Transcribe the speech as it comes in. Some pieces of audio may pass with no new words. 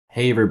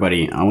Hey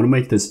everybody, I want to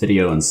make this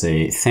video and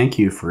say thank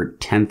you for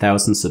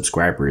 10,000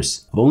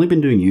 subscribers. I've only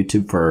been doing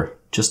YouTube for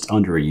just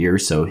under a year,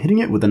 so hitting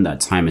it within that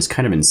time is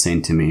kind of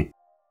insane to me.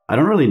 I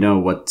don't really know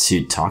what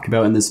to talk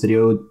about in this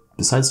video,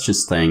 besides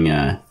just saying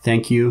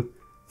thank you,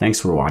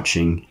 thanks for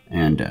watching,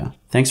 and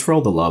thanks for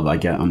all the love I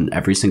get on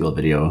every single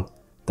video.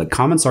 The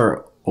comments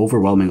are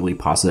overwhelmingly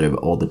positive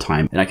all the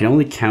time, and I can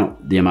only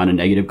count the amount of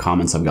negative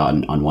comments I've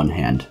gotten on one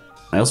hand.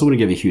 I also want to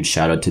give a huge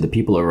shout out to the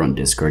people over on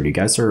Discord. You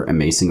guys are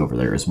amazing over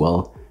there as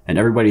well. And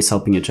everybody's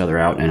helping each other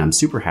out, and I'm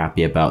super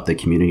happy about the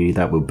community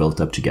that we've built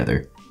up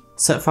together.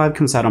 Set 5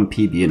 comes out on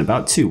PB in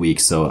about 2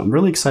 weeks, so I'm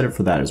really excited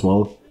for that as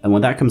well. And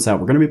when that comes out,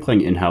 we're going to be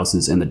playing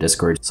in-houses in the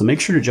Discord, so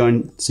make sure to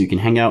join so you can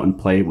hang out and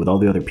play with all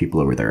the other people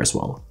over there as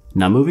well.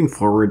 Now moving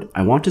forward,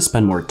 I want to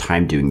spend more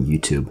time doing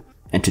YouTube,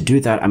 and to do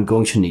that I'm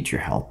going to need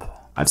your help.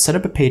 I've set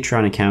up a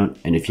Patreon account,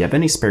 and if you have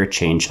any spare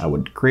change, I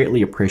would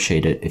greatly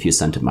appreciate it if you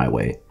sent it my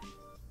way.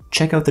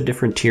 Check out the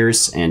different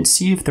tiers and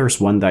see if there's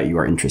one that you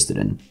are interested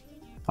in.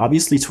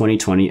 Obviously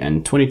 2020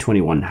 and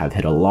 2021 have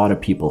hit a lot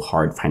of people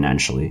hard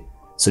financially,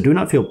 so do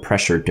not feel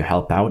pressured to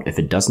help out if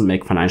it doesn't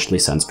make financially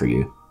sense for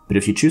you. But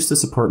if you choose to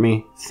support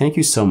me, thank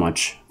you so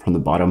much from the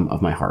bottom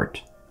of my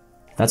heart.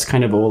 That's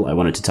kind of all I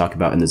wanted to talk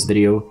about in this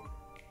video.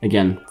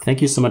 Again,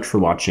 thank you so much for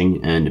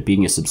watching and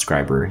being a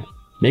subscriber.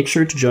 Make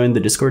sure to join the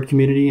Discord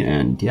community,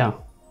 and yeah,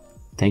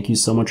 thank you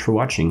so much for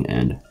watching,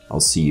 and I'll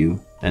see you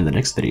in the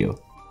next video.